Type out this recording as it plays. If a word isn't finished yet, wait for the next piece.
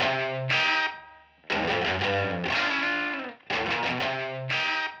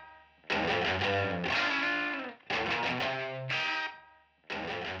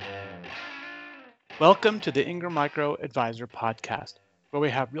Welcome to the Ingram Micro Advisor podcast, where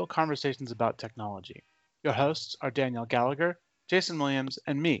we have real conversations about technology. Your hosts are Danielle Gallagher, Jason Williams,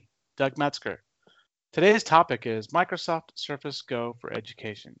 and me, Doug Metzger. Today's topic is Microsoft Surface Go for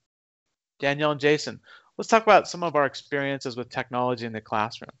Education. Danielle and Jason, let's talk about some of our experiences with technology in the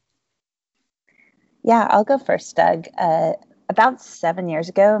classroom. Yeah, I'll go first, Doug. About 7 years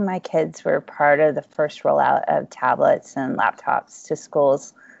ago, my kids were part of the first rollout of tablets and laptops to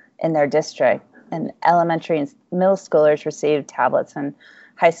schools in their district. And elementary and middle schoolers received tablets, and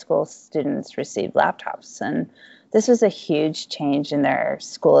high school students received laptops. And this was a huge change in their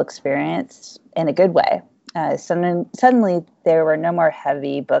school experience in a good way. Suddenly, there were no more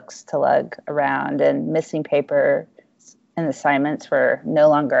heavy books to lug around, and missing paper and assignments were no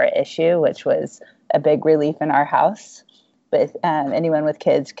longer an issue, which was a big relief in our house. But anyone with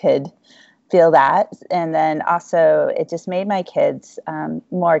kids could feel that. And then also, it just made my kids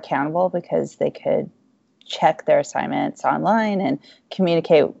more accountable because they could check their assignments online and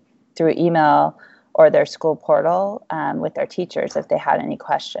communicate through email or their school portal with their teachers if they had any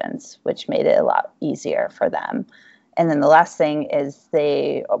questions, which made it a lot easier for them. And then the last thing is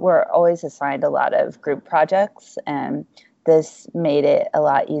they were always assigned a lot of group projects, and this made it a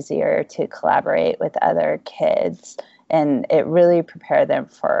lot easier to collaborate with other kids. And it really prepared them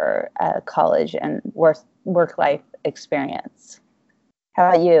for college and work-life experience. How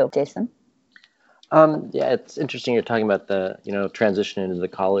about you, Jason? Yeah, it's interesting you're talking about the transition into the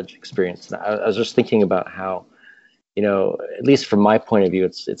college experience. And I was just thinking about how, at least from my point of view,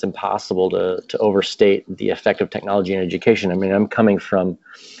 it's impossible to overstate the effect of technology in education. I mean, I'm coming from,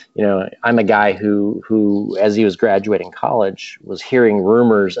 I'm a guy who, as he was graduating college, was hearing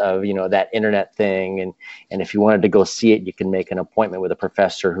rumors of, that internet thing. And if you wanted to go see it, you can make an appointment with a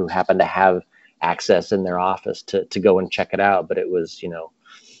professor who happened to have access in their office to go and check it out. But it was,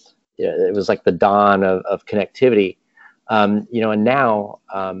 it was like the dawn of connectivity. And now,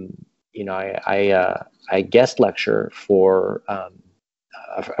 I guest lecture for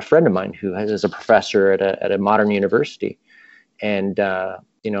a friend of mine who is a professor at a modern university. And,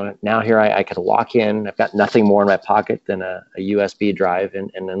 now here I could walk in, I've got nothing more in my pocket than a USB drive.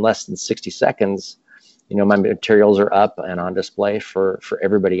 And in less than 60 seconds, my materials are up and on display for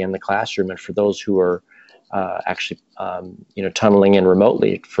everybody in the classroom. And for those who are actually, tunneling in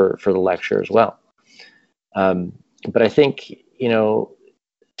remotely for the lecture as well. But I think,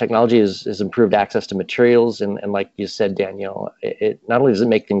 technology has improved access to materials. And like you said, Danielle, it not only does it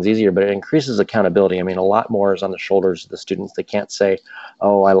make things easier, but it increases accountability. I mean, a lot more is on the shoulders of the students. They can't say,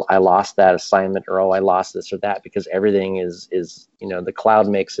 oh, I lost that assignment, or, oh, I lost this or that, because everything is the cloud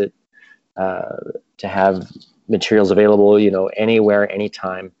makes it to have materials available, anywhere,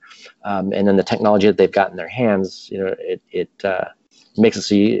 anytime. And then the technology that they've got in their hands, it makes it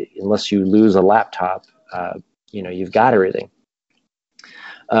so unless you lose a laptop, you've got everything.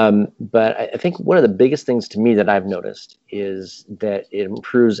 But I think one of the biggest things to me that I've noticed is that it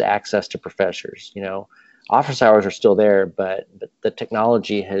improves access to professors. Office hours are still there, but the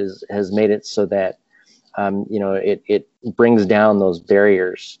technology has made it so that it brings down those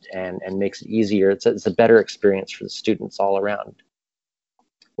barriers and makes it easier. It's a better experience for the students all around.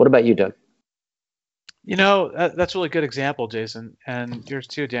 What about you, Doug? That's a really good example, Jason, and yours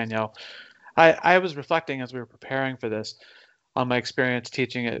too, Danielle. I was reflecting as we were preparing for this on my experience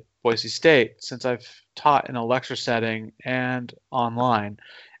teaching at Boise State, since I've taught in a lecture setting and online.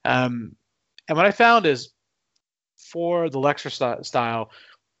 And what I found is, for the lecture style,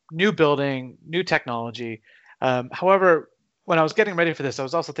 new building, new technology. However, when I was getting ready for this, I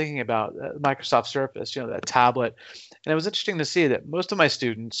was also thinking about Microsoft Surface, that tablet. And it was interesting to see that most of my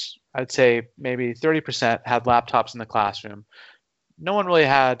students, I'd say maybe 30%, had laptops in the classroom. No one really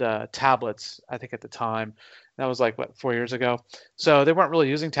had tablets, I think, at the time. That was 4 years ago. So they weren't really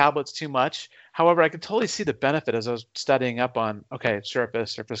using tablets too much. However, I could totally see the benefit as I was studying up on, okay,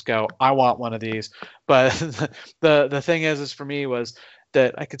 Surface Go, I want one of these. But the thing is for me was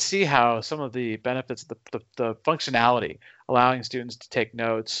that I could see how some of the benefits, the functionality, allowing students to take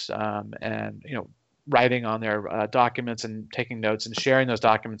notes and writing on their documents and taking notes and sharing those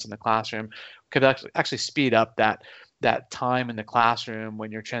documents in the classroom could actually speed up that time in the classroom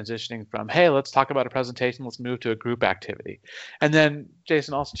when you're transitioning from, hey, let's talk about a presentation, let's move to a group activity. And then,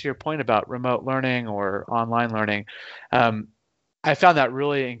 Jason, also to your point about remote learning or online learning, I found that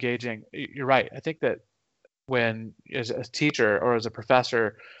really engaging. You're right. I think that when, as a teacher or as a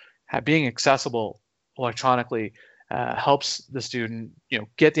professor, being accessible electronically helps the student,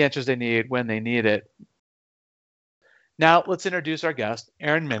 get the answers they need when they need it. Now, let's introduce our guest,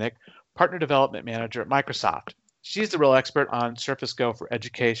 Erin Minnick, Partner Development Manager at Microsoft. She's the real expert on Surface Go for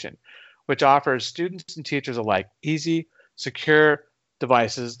Education, which offers students and teachers alike easy, secure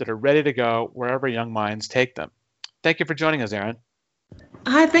devices that are ready to go wherever young minds take them. Thank you for joining us, Erin.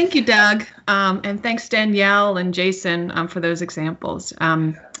 Hi, thank you, Doug. And thanks, Danielle and Jason, for those examples.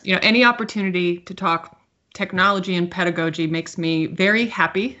 Any opportunity to talk technology and pedagogy makes me very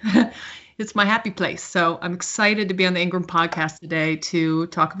happy. It's my happy place. So I'm excited to be on the Ingram podcast today to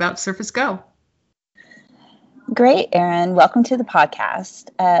talk about Surface Go. Great, Erin. Welcome to the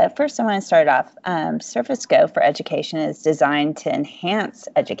podcast. First, I want to start off. Surface Go for Education is designed to enhance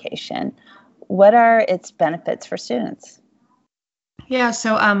education. What are its benefits for students? Yeah,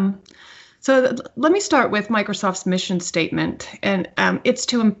 so let me start with Microsoft's mission statement, and it's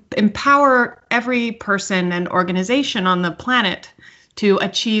to empower every person and organization on the planet to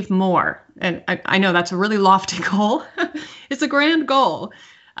achieve more. And I know that's a really lofty goal. It's a grand goal.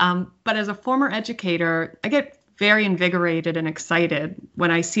 But as a former educator, I get very invigorated and excited when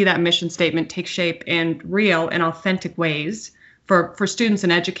I see that mission statement take shape in real and authentic ways for students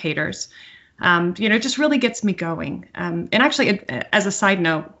and educators. It just really gets me going. And actually, as a side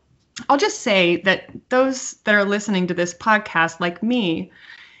note, I'll just say that those that are listening to this podcast, like me,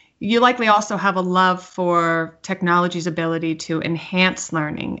 you likely also have a love for technology's ability to enhance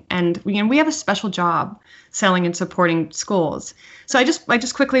learning. And we have a special job selling and supporting schools. So I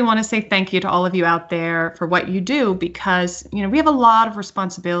just quickly want to say thank you to all of you out there for what you do, because we have a lot of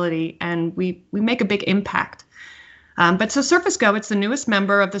responsibility and we make a big impact. But so Surface Go, it's the newest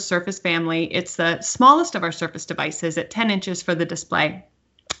member of the Surface family. It's the smallest of our Surface devices at 10 inches for the display,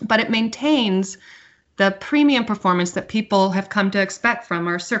 but it maintains the premium performance that people have come to expect from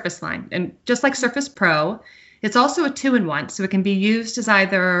our Surface line. And just like Surface Pro, it's also a 2-in-1, so it can be used as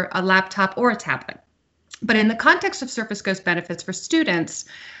either a laptop or a tablet. But in the context of Surface Go's benefits for students,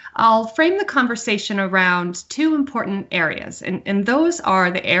 I'll frame the conversation around two important areas. And those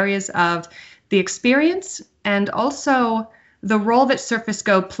are the areas of the experience and also the role that Surface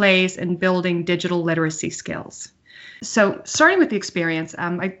Go plays in building digital literacy skills. So starting with the experience,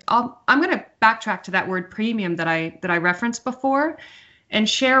 I'm going to backtrack to that word premium that I referenced before and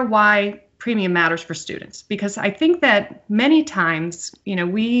share why premium matters for students, because I think that many times,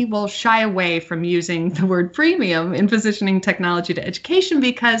 we will shy away from using the word premium in positioning technology to education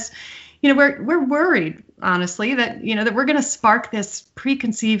because, we're worried, honestly, that, that we're going to spark this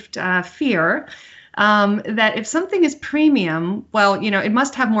preconceived fear that if something is premium, well, it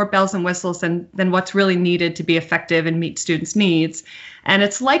must have more bells and whistles than what's really needed to be effective and meet students' needs. And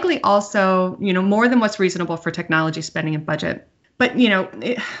it's likely also, more than what's reasonable for technology spending and budget. But,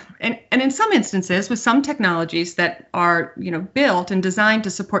 and in some instances, with some technologies that are, built and designed to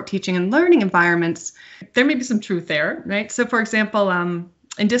support teaching and learning environments, there may be some truth there, right? So, for example,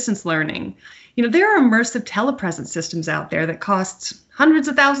 in distance learning, there are immersive telepresence systems out there that cost hundreds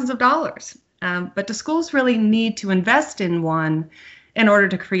of thousands of dollars. But do schools really need to invest in one in order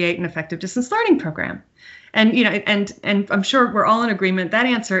to create an effective distance learning program? And, and I'm sure we're all in agreement. That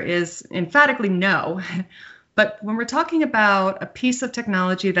answer is emphatically no. But when we're talking about a piece of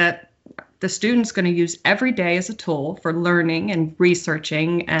technology that the student's going to use every day as a tool for learning and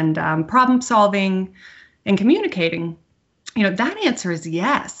researching and problem solving and communicating, that answer is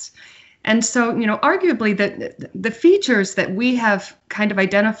yes. And so, arguably the features that we have kind of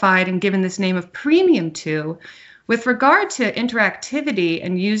identified and given this name of premium to, with regard to interactivity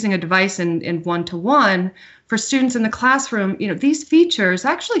and using a device in one-to-one for students in the classroom, these features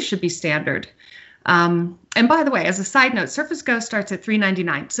actually should be standard. And by the way, as a side note, Surface Go starts at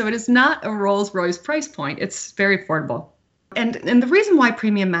 $399, so it is not a Rolls-Royce price point. It's very affordable. And the reason why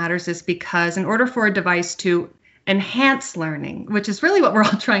premium matters is because in order for a device to enhance learning, which is really what we're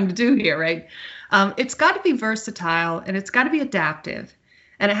all trying to do here, right? It's got to be versatile and it's got to be adaptive.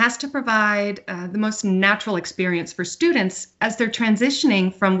 And it has to provide the most natural experience for students as they're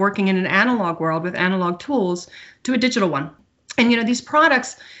transitioning from working in an analog world with analog tools to a digital one. And, these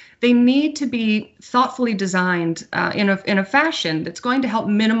products, they need to be thoughtfully designed in a fashion that's going to help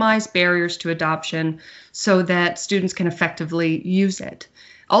minimize barriers to adoption so that students can effectively use it.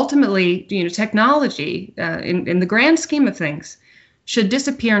 Ultimately, technology, in the grand scheme of things, should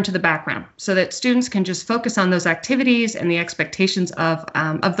disappear into the background so that students can just focus on those activities and the expectations of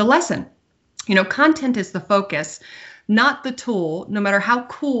the lesson. Content is the focus, not the tool, no matter how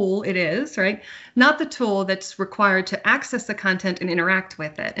cool it is, right? Not the tool that's required to access the content and interact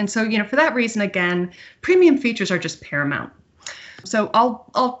with it. And so, for that reason, again, premium features are just paramount. So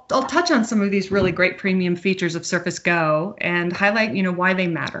I'll touch on some of these really great premium features of Surface Go and highlight, why they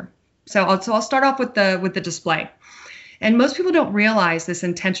matter. So I'll start off with the display. And most people don't realize this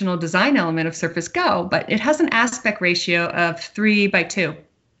intentional design element of Surface Go, but it has an aspect ratio of 3:2.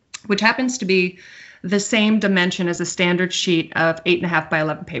 which happens to be the same dimension as a standard sheet of 8.5 by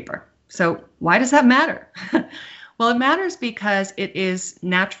 11 paper. So why does that matter? Well, it matters because it is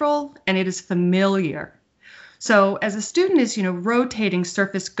natural and it is familiar. So as a student is, rotating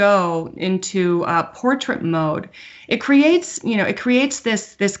Surface Go into portrait mode, it creates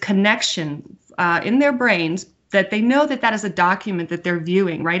this connection in their brains that they know that is a document that they're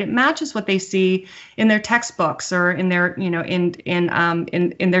viewing, right? It matches what they see in their textbooks or in their,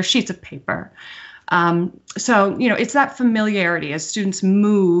 in their sheets of paper. So it's that familiarity as students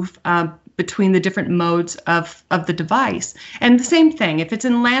move between the different modes of the device. And the same thing, if it's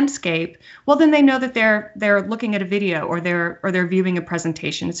in landscape, well, then they know that they're looking at a video or they're viewing a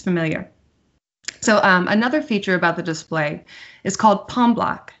presentation. It's familiar. So another feature about the display is called Palm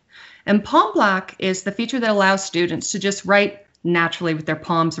Block. And Palm Block is the feature that allows students to just write naturally with their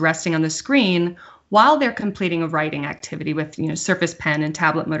palms resting on the screen while they're completing a writing activity with Surface Pen and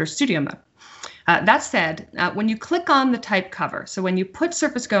Tablet Mode or Studio Mode. That said, when you click on the type cover, so when you put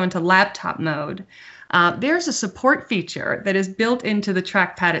Surface Go into laptop mode, there's a support feature that is built into the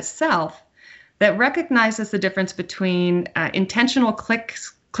trackpad itself that recognizes the difference between intentional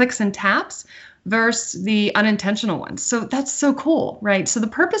clicks and taps versus the unintentional ones. So that's so cool, right? So the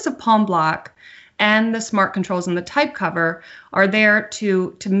purpose of Palm Block and the smart controls in the type cover are there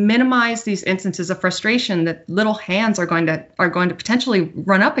to minimize these instances of frustration that little hands are going to potentially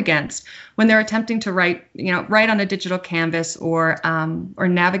run up against when they're attempting to write on a digital canvas or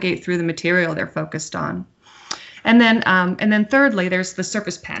navigate through the material they're focused on. And then thirdly, there's the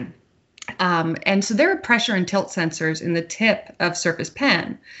Surface Pen. And so there are pressure and tilt sensors in the tip of Surface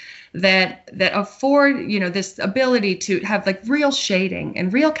Pen that afford this ability to have like real shading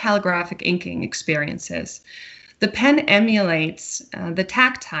and real calligraphic inking experiences. The pen emulates the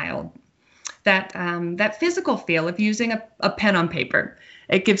tactile, that physical feel of using a pen on paper.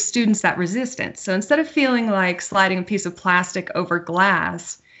 It gives students that resistance. So instead of feeling like sliding a piece of plastic over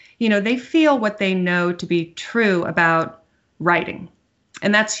glass, they feel what they know to be true about writing,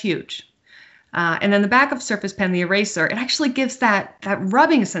 and that's huge. And then the back of Surface Pen, the eraser, it actually gives that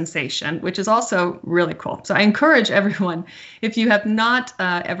rubbing sensation, which is also really cool. So I encourage everyone, if you have not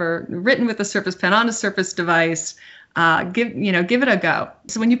ever written with a Surface Pen on a Surface device, give it a go.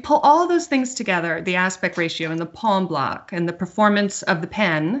 So when you pull all those things together, the aspect ratio and the Palm Block and the performance of the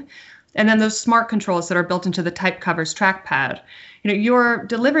pen, and then those smart controls that are built into the type cover's trackpad, you're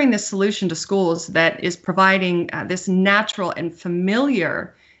delivering this solution to schools that is providing this natural and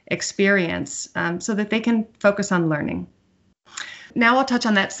familiar experience so that they can focus on learning. Now I'll touch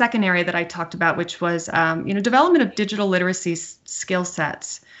on that second area that I talked about, which was development of digital literacy skill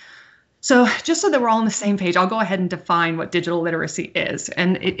sets. So just so that we're all on the same page, I'll go ahead and define what digital literacy is.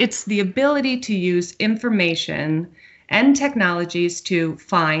 And it's the ability to use information and technologies to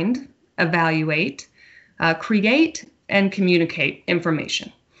find, evaluate, create, and communicate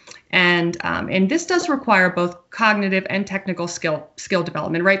information. And this does require both cognitive and technical skill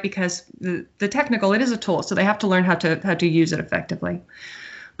development, right? Because the technical, it is a tool, so they have to learn how to use it effectively.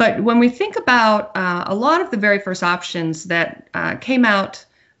 But when we think about a lot of the very first options that came out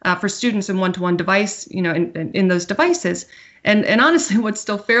for students in one-to-one device, in those devices, and honestly, what's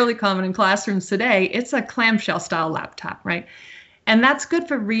still fairly common in classrooms today, it's a clamshell style laptop, right? And that's good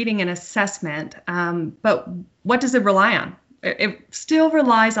for reading and assessment, but what does it rely on? It still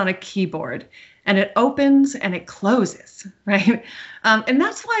relies on a keyboard, and it opens and it closes, right? And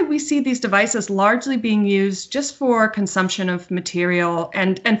that's why we see these devices largely being used just for consumption of material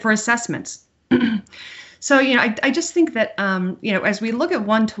and for assessments. So, I just think that, as we look at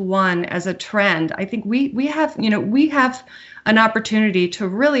one-to-one as a trend, I think we have an opportunity to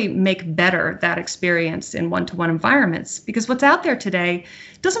really make better that experience in one-to-one environments, because what's out there today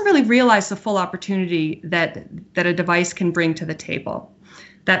doesn't really realize the full opportunity that a device can bring to the table.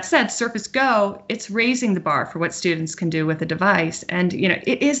 That said, Surface Go, it's raising the bar for what students can do with a device, and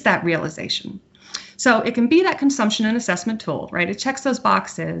it is that realization. So it can be that consumption and assessment tool, right? It checks those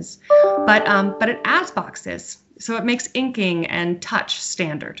boxes, but it adds boxes. So it makes inking and touch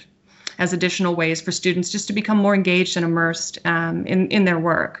standard as additional ways for students just to become more engaged and immersed in their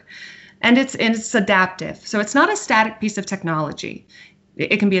work. And it's adaptive. So it's not a static piece of technology.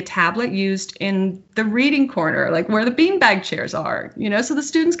 It can be a tablet used in the reading corner, like where the beanbag chairs are, so the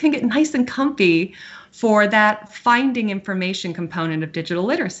students can get nice and comfy for that finding information component of digital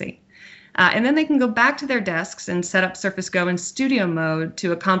literacy. And then they can go back to their desks and set up Surface Go in studio mode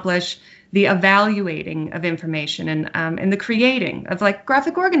to accomplish the evaluating of information and the creating of like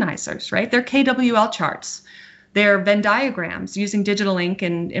graphic organizers, right? Their KWL charts, their Venn diagrams using digital ink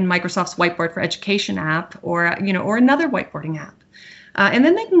in Microsoft's Whiteboard for Education app or another whiteboarding app. And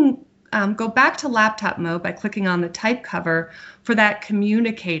then they can go back to laptop mode by clicking on the type cover for that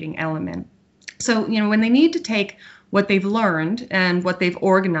communicating element. So, when they need to take what they've learned and what they've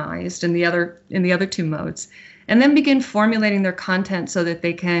organized in the other two modes, and then begin formulating their content so that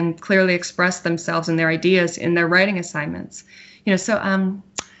they can clearly express themselves and their ideas in their writing assignments. So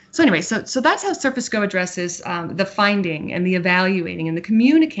that's how Surface Go addresses the finding and the evaluating and the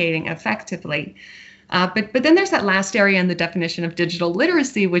communicating effectively. But then there's that last area in the definition of digital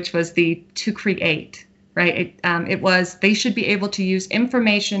literacy, which was the to create, right? It was they should be able to use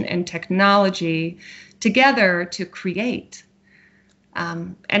information and technology together to create.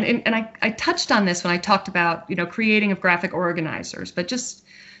 And I touched on this when I talked about, creating of graphic organizers, but just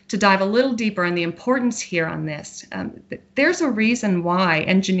to dive a little deeper on the importance here on this, there's a reason why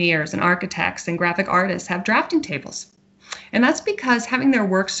engineers and architects and graphic artists have drafting tables. And that's because having their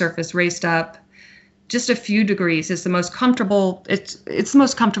work surface raised up just a few degrees is the most comfortable, it's the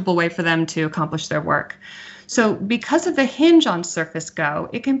most comfortable way for them to accomplish their work. So because of the hinge on Surface Go,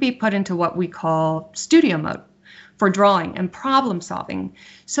 it can be put into what we call studio mode for drawing and problem solving.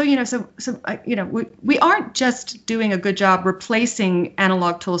 So, we aren't just doing a good job replacing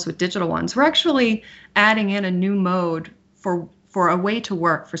analog tools with digital ones. We're actually adding in a new mode for a way to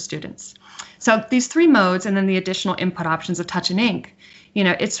work for students. So these three modes and then the additional input options of touch and ink,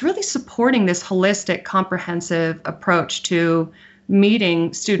 it's really supporting this holistic, comprehensive approach to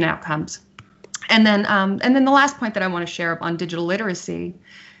meeting student outcomes. And then the last point that I want to share on digital literacy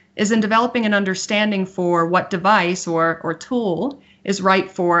is in developing an understanding for what device or tool is right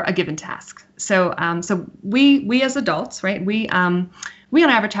for a given task. So we as adults, right? We on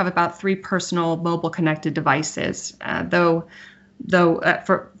average have about 3 personal mobile connected devices. Though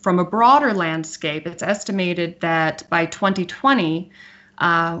from a broader landscape, it's estimated that by 2020.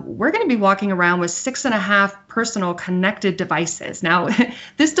 We're going to be walking around with 6.5 personal connected devices. Now,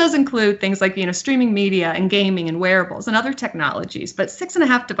 this does include things like, streaming media and gaming and wearables and other technologies, but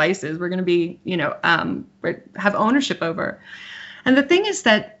 6.5 devices we're going to be, have ownership over. And the thing is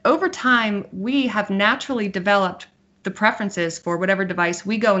that over time, we have naturally developed the preferences for whatever device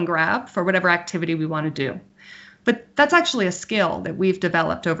we go and grab for whatever activity we want to do. But that's actually a skill that we've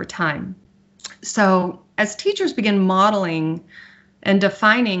developed over time. So as teachers begin modeling and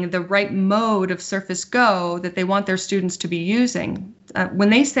defining the right mode of Surface Go that they want their students to be using.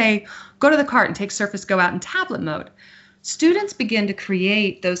 When they say, go to the cart and take Surface Go out in tablet mode, students begin to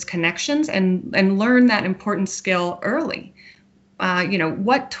create those connections and learn that important skill early.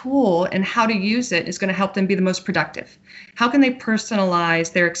 What tool and how to use it is going to help them be the most productive. How can they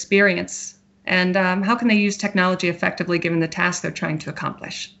personalize their experience? And how can they use technology effectively given the task they're trying to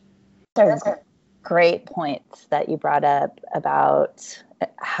accomplish? There's great points that you brought up about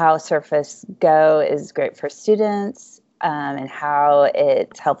how Surface Go is great for students and how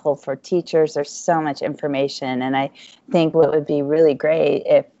it's helpful for teachers. There's so much information, and I think what would be really great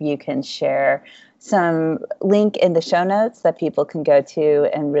if you can share some link in the show notes that people can go to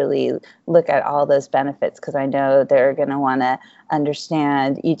and really look at all those benefits, because I know they're going to want to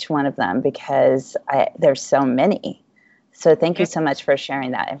understand each one of them because there's so many. So thank you so much for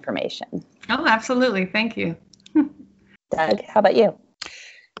sharing that information. Oh, absolutely. Thank you. Doug, how about you?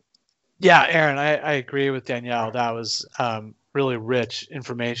 Yeah, Erin, I agree with Danielle. That was really rich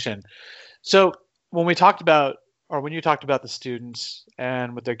information. So when you talked about the students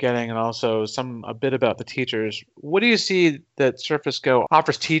and what they're getting, and also a bit about the teachers, what do you see that Surface Go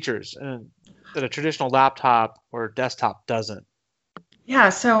offers teachers that a traditional laptop or desktop doesn't? Yeah,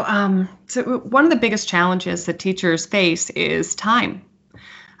 so one of the biggest challenges that teachers face is time,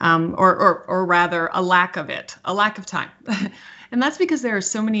 or rather a lack of time. And that's because there are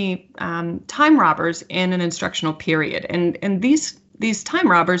so many time robbers in an instructional period. And these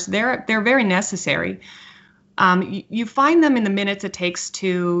time robbers, they're very necessary. You find them in the minutes it takes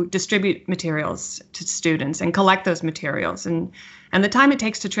to distribute materials to students and collect those materials, and the time it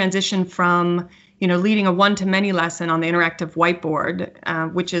takes to transition from leading a one-to-many lesson on the interactive whiteboard,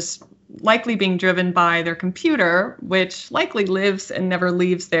 which is likely being driven by their computer, which likely lives and never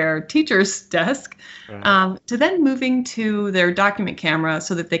leaves their teacher's desk, right, to then moving to their document camera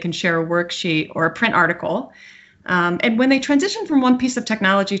so that they can share a worksheet or a print article. And when they transition from one piece of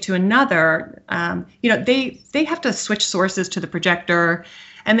technology to another, they have to switch sources to the projector,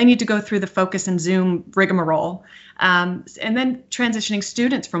 and they need to go through the Focus and Zoom rigmarole, and then transitioning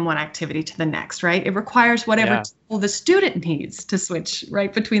students from one activity to the next, right? It requires whatever tool the student needs to switch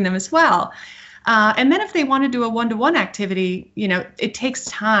right between them as well. And then if they want to do a one-to-one activity, it takes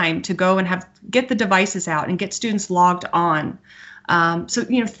time to go and get the devices out and get students logged on. So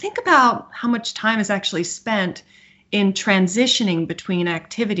think about how much time is actually spent in transitioning between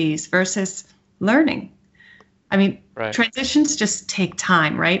activities versus learning. I mean, Right. Transitions just take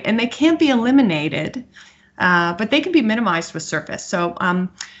time, right? And they can't be eliminated, but they can be minimized with Surface. So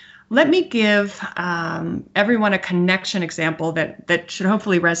let me give everyone a connection example that should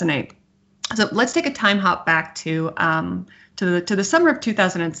hopefully resonate. So let's take a time hop back to the summer of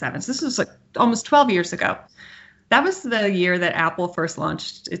 2007. So this was like almost 12 years ago. That was the year that Apple first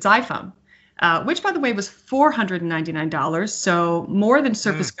launched its iPhone, which, by the way, was $499. So more than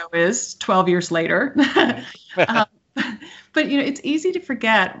Surface Go is 12 years later. But it's easy to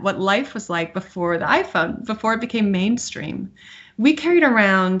forget what life was like before the iPhone, before it became mainstream. We carried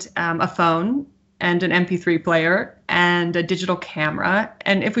around a phone and an MP3 player and a digital camera.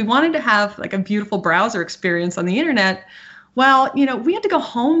 And if we wanted to have like a beautiful browser experience on the internet, well, we had to go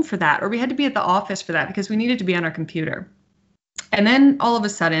home for that, or we had to be at the office for that because we needed to be on our computer. And then all of a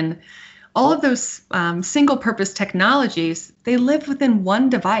sudden, all of those single-purpose technologies, they lived within one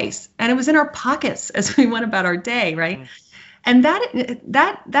device, and it was in our pockets as we went about our day, right? And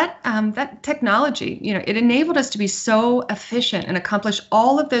that technology, it enabled us to be so efficient and accomplish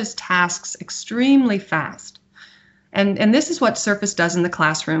all of those tasks extremely fast. And this is what Surface does in the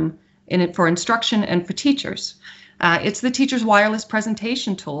classroom, for instruction and for teachers. It's the teacher's wireless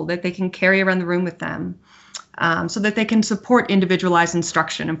presentation tool that they can carry around the room with them, so that they can support individualized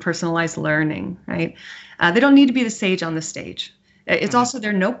instruction and personalized learning, right? They don't need to be the sage on the stage. It's also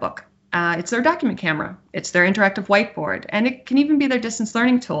their notebook. It's their document camera. It's their interactive whiteboard. And it can even be their distance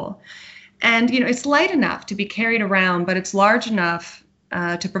learning tool. And, it's light enough to be carried around, but it's large enough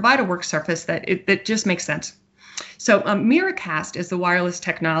to provide a work surface that just makes sense. So Miracast is the wireless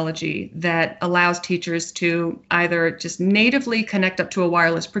technology that allows teachers to either just natively connect up to a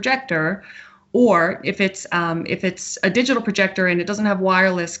wireless projector, or if it's a digital projector and it doesn't have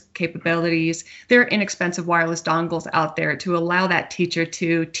wireless capabilities, there are inexpensive wireless dongles out there to allow that teacher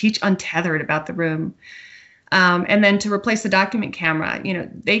to teach untethered about the room. And then to replace the document camera,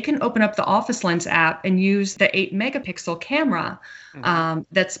 they can open up the Office Lens app and use the 8-megapixel camera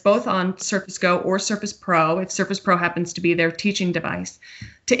that's both on Surface Go or Surface Pro, if Surface Pro happens to be their teaching device,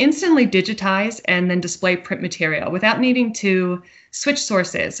 to instantly digitize and then display print material without needing to switch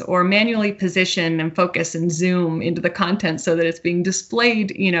sources or manually position and focus and zoom into the content so that it's being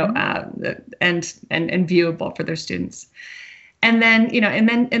displayed, and viewable for their students. And then,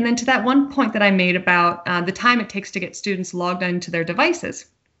 and then to that one point that I made about the time it takes to get students logged into their devices,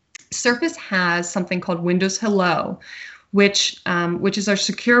 Surface has something called Windows Hello, which is our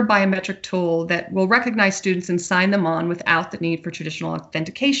secure biometric tool that will recognize students and sign them on without the need for traditional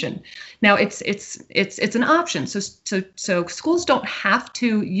authentication. Now, it's an option, so schools don't have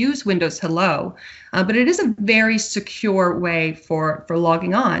to use Windows Hello, but it is a very secure way for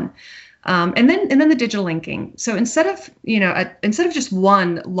logging on. And then the digital linking. So instead of just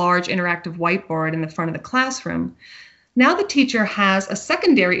one large interactive whiteboard in the front of the classroom, now the teacher has a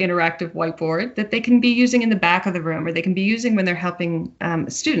secondary interactive whiteboard that they can be using in the back of the room, or they can be using when they're helping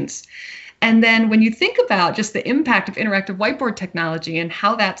students. And then when you think about just the impact of interactive whiteboard technology and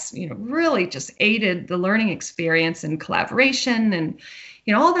how that's really just aided the learning experience and collaboration and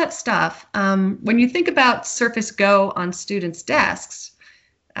all that stuff, when you think about Surface Go on students' desks,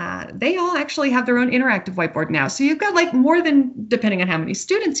 they all actually have their own interactive whiteboard now. So you've got like more than, depending on how many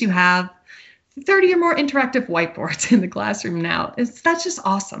students you have, 30 or more interactive whiteboards in the classroom now. That's just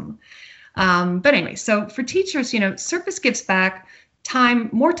awesome. But anyway, so for teachers, Surface gives back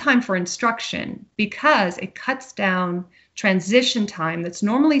more time for instruction because it cuts down transition time that's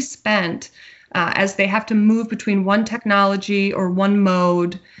normally spent as they have to move between one technology or one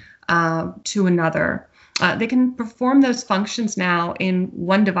mode to another. They can perform those functions now in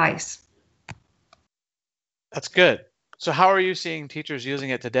one device. That's good. So how are you seeing teachers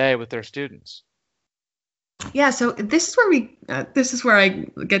using it today with their students? Yeah, so this is where I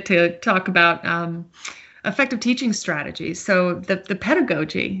get to talk about effective teaching strategies. So the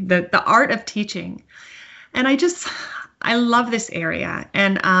pedagogy, the art of teaching, and I love this area,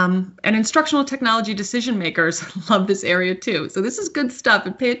 and instructional technology decision makers love this area too. So this is good stuff,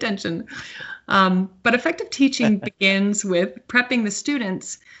 and pay attention. But effective teaching begins with prepping the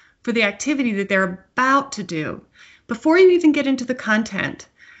students for the activity that they're about to do before you even get into the content.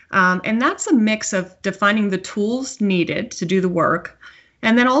 And that's a mix of defining the tools needed to do the work,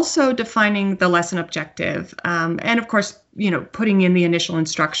 and then also defining the lesson objective, and of course, putting in the initial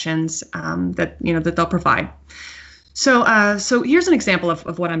instructions that they'll provide. So here's an example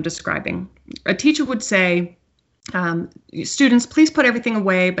of what I'm describing. A teacher would say, students, please put everything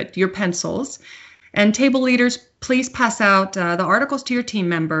away but your pencils. And table leaders, please pass out the articles to your team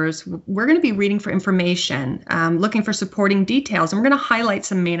members. We're going to be reading for information, looking for supporting details, and we're going to highlight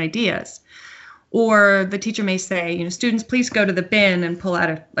some main ideas. Or the teacher may say, students, please go to the bin and pull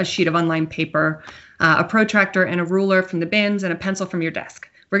out a sheet of unlined paper, a protractor and a ruler from the bins, and a pencil from your desk.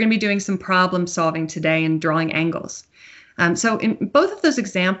 We're going to be doing some problem solving today and drawing angles. So in both of those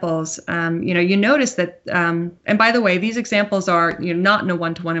examples, you notice that, and by the way, these examples are not in a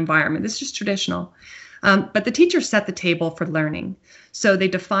one-to-one environment. This is just traditional. But the teacher set the table for learning. So they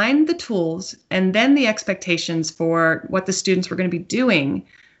defined the tools and then the expectations for what the students were going to be doing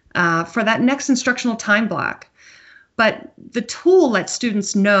for that next instructional time block. But the tool lets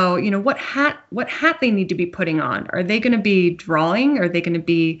students know, what hat they need to be putting on. Are they going to be drawing? Are they going to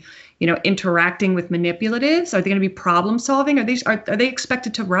be, interacting with manipulatives? Are they going to be problem solving? Are they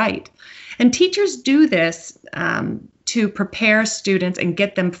expected to write? And teachers do this to prepare students and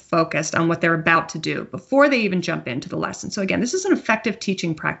get them focused on what they're about to do before they even jump into the lesson. So again, this is an effective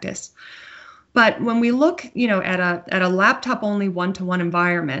teaching practice. But when we look, at a laptop-only one-to-one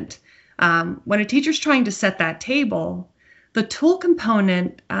environment, when a teacher's trying to set that table, the tool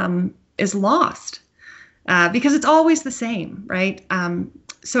component is lost because it's always the same, right?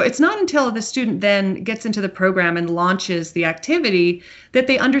 So it's not until the student then gets into the program and launches the activity that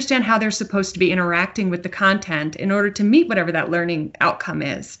they understand how they're supposed to be interacting with the content in order to meet whatever that learning outcome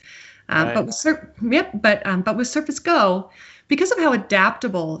is. Right. But with Surface Go, because of how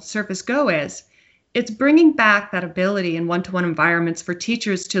adaptable Surface Go is, it's bringing back that ability in one-to-one environments for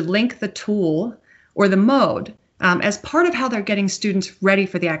teachers to link the tool or the mode as part of how they're getting students ready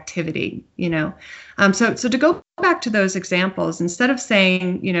for the activity, So to go back to those examples, instead of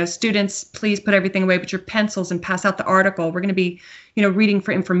saying, students, please put everything away but your pencils and pass out the article, we're going to be, reading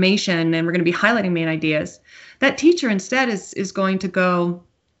for information and we're going to be highlighting main ideas. That teacher instead is going to go,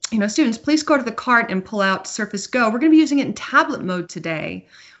 students, please go to the cart and pull out Surface Go. We're going to be using it in tablet mode today.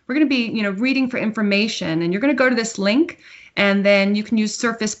 We're going to be, reading for information, and you're going to go to this link, and then you can use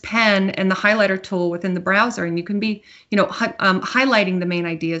Surface Pen and the highlighter tool within the browser, and you can be, highlighting the main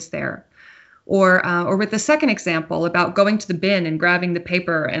ideas there. Or with the second example about going to the bin and grabbing the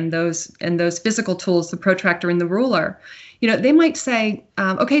paper and those physical tools, the protractor and the ruler, they might say,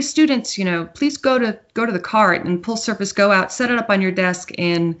 okay, students, please go to the cart and pull Surface Go out, set it up on your desk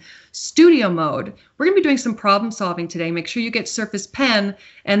in studio mode. We're going to be doing some problem solving today. Make sure you get Surface Pen,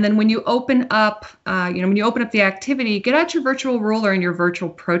 and then when you open up, the activity, get out your virtual ruler and your virtual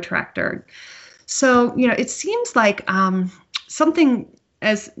protractor. So, it seems like something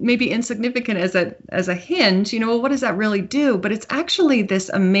as maybe insignificant as a hinge, what does that really do? But it's actually this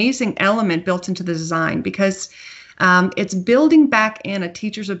amazing element built into the design because it's building back in a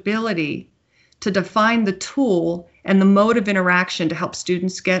teacher's ability to define the tool and the mode of interaction to help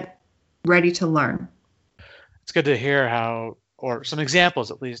students get ready to learn. It's good to hear how, or some examples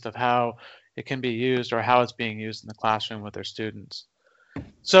at least, of how it can be used or how it's being used in the classroom with their students.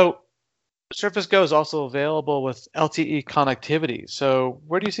 So Surface Go is also available with LTE connectivity. So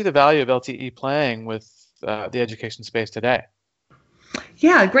where do you see the value of LTE playing with the education space today?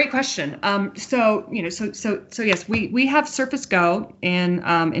 Yeah, great question. So yes, we have Surface Go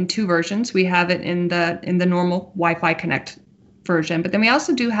in two versions. We have it in the normal Wi-Fi Connect version, but then we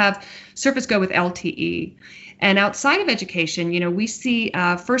also do have Surface Go with LTE. And outside of education, we see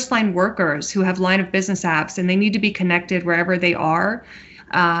first-line workers who have line of business apps, and they need to be connected wherever they are.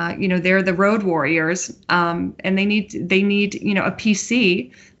 They're the road warriors, and they need a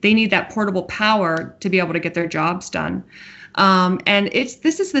PC. They need that portable power to be able to get their jobs done. And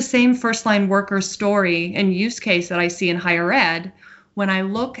this is the same first line worker story and use case that I see in higher ed when I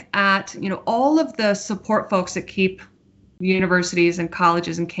look at, all of the support folks that keep universities and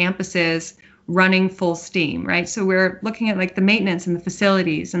colleges and campuses running full steam, right? So we're looking at like the maintenance and the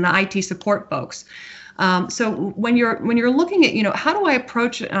facilities and the IT support folks. So when you're looking at, how do I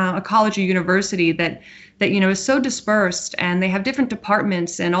approach a college or university that is so dispersed and they have different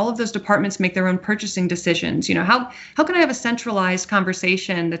departments and all of those departments make their own purchasing decisions, how can I have a centralized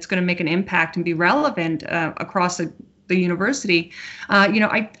conversation that's going to make an impact and be relevant across the university?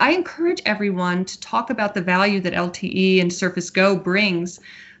 I encourage everyone to talk about the value that LTE and Surface Go brings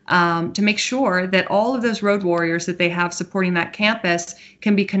to make sure that all of those road warriors that they have supporting that campus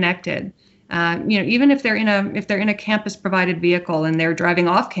can be connected. Even if they're in a campus provided vehicle and they're driving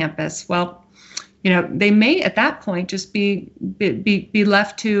off campus, well, they may at that point just be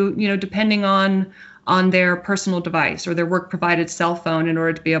left to, depending on on their personal device or their work provided cell phone in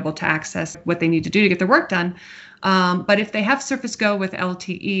order to be able to access what they need to do to get their work done. But if they have Surface Go with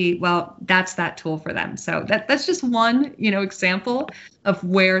LTE, well, that's that tool for them. So that's just one, example of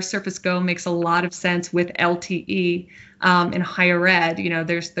where Surface Go makes a lot of sense with LTE in higher ed.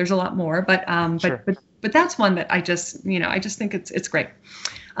 There's a lot more, but Sure. but that's one that I just think it's great.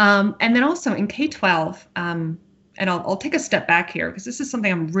 And then also in K-12, and I'll take a step back here because this is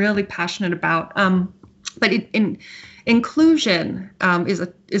something I'm really passionate about. But in inclusion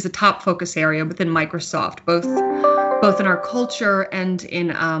is a top focus area within Microsoft, both in our culture and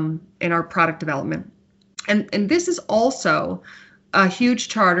in our product development. And this is also a huge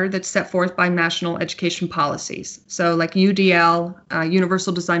charter that's set forth by national education policies. So like UDL,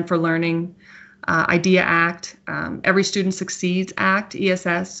 Universal Design for Learning, IDEA Act, Every Student Succeeds Act,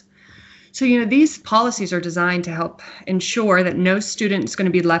 ESS. So, these policies are designed to help ensure that no student is going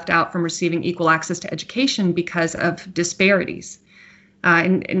to be left out from receiving equal access to education because of disparities.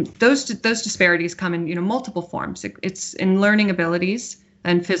 And those disparities come in, multiple forms. It's in learning abilities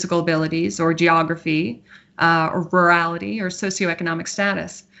and physical abilities or geography or rurality or socioeconomic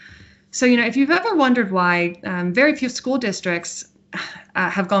status. So, if you've ever wondered why very few school districts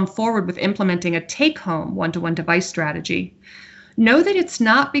have gone forward with implementing a take-home one-to-one device strategy, know that it's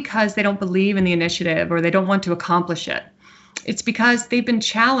not because they don't believe in the initiative or they don't want to accomplish it. It's because they've been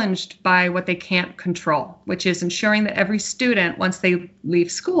challenged by what they can't control, which is ensuring that every student, once they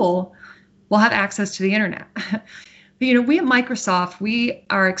leave school, will have access to the internet. We at Microsoft, we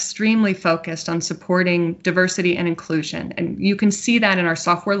are extremely focused on supporting diversity and inclusion. And you can see that in our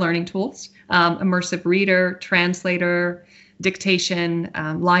software learning tools, Immersive Reader, Translator, Dictation,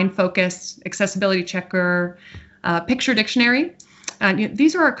 Line Focus, Accessibility Checker, Picture Dictionary.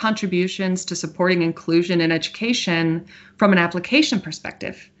 These are our contributions to supporting inclusion in education from an application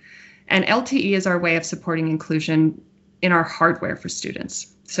perspective. And LTE is our way of supporting inclusion in our hardware for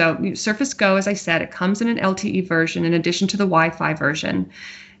students. So Surface Go, as I said, it comes in an LTE version in addition to the Wi-Fi version.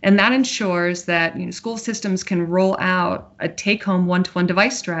 And that ensures that school systems can roll out a take-home one-to-one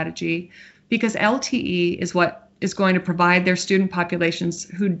device strategy because LTE is what is going to provide their student populations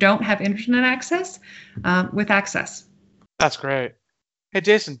who don't have internet access with access. That's great. Hey,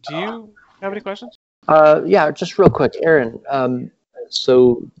 Jason, do you have any questions? Yeah, just real quick, Aaron.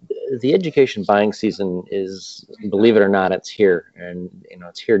 So the education buying season is, believe it or not, it's here, and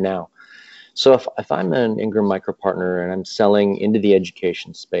it's here now. So if I'm an Ingram Micro partner and I'm selling into the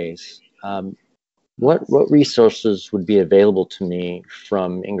education space, what resources would be available to me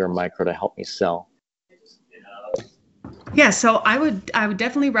from Ingram Micro to help me sell? Yeah, so I would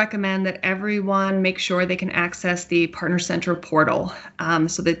definitely recommend that everyone make sure they can access the Partner Center portal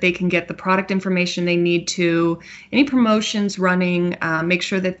so that they can get the product information they need to, any promotions running, make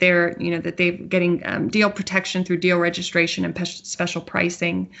sure that they're getting deal protection through deal registration and special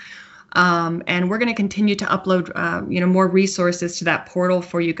pricing. And we're going to continue to upload more resources to that portal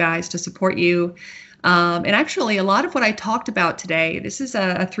for you guys to support you. And actually, a lot of what I talked about today, this is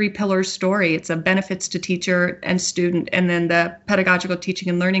a three-pillar story. It's a benefits to teacher and student, and then the pedagogical teaching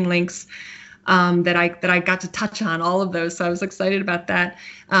and learning links that I got to touch on, all of those. So I was excited about that.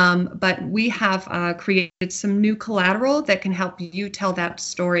 But we have created some new collateral that can help you tell that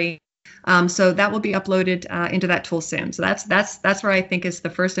story. So that will be uploaded into that tool soon. So that's where I think is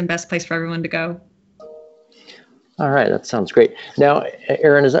the first and best place for everyone to go. All right, that sounds great. Now,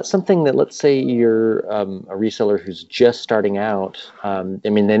 Aaron, is that something that, let's say you're a reseller who's just starting out, then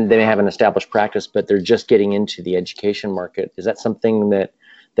they may have an established practice, but they're just getting into the education market. Is that something that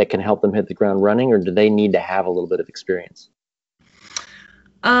can help them hit the ground running, or do they need to have a little bit of experience?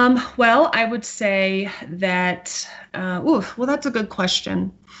 Well, I would say that, well, that's a good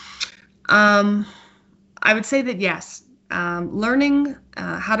question. I would say that yes, learning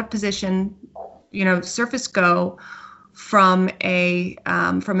how to position Surface Go from a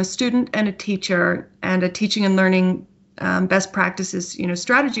student and a teacher and a teaching and learning best practices,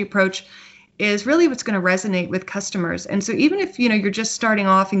 strategy approach is really what's going to resonate with customers. And so even if, you're just starting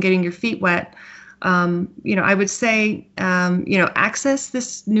off and getting your feet wet, I would say, access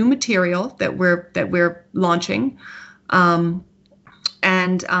this new material that we're launching,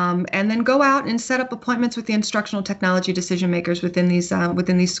 and then go out and set up appointments with the instructional technology decision makers within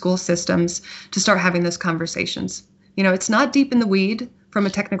these school systems to start having those conversations. It's not deep in the weed from a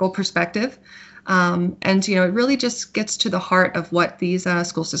technical perspective, and it really just gets to the heart of what these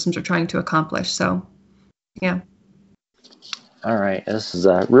school systems are trying to accomplish. So, yeah. All right, this is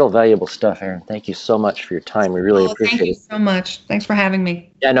real valuable stuff, Aaron. Thank you so much for your time. We really appreciate it. Thank you so much. Thanks for having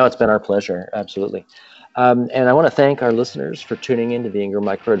me. Yeah, no, it's been our pleasure. Absolutely. And I want to thank our listeners for tuning into the Ingram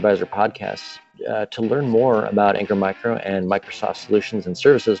Micro Advisor podcast. To learn more about Ingram Micro and Microsoft solutions and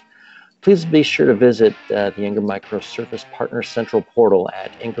services, please be sure to visit the Ingram Micro Surface Partner Central portal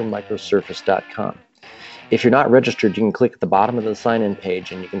at ingrammicrosurface.com. If you're not registered, you can click at the bottom of the sign-in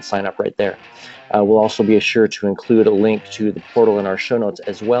page and you can sign up right there. We'll also be sure to include a link to the portal in our show notes,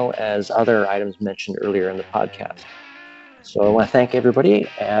 as well as other items mentioned earlier in the podcast. So I want to thank everybody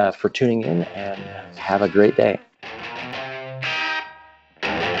for tuning in, and have a great day.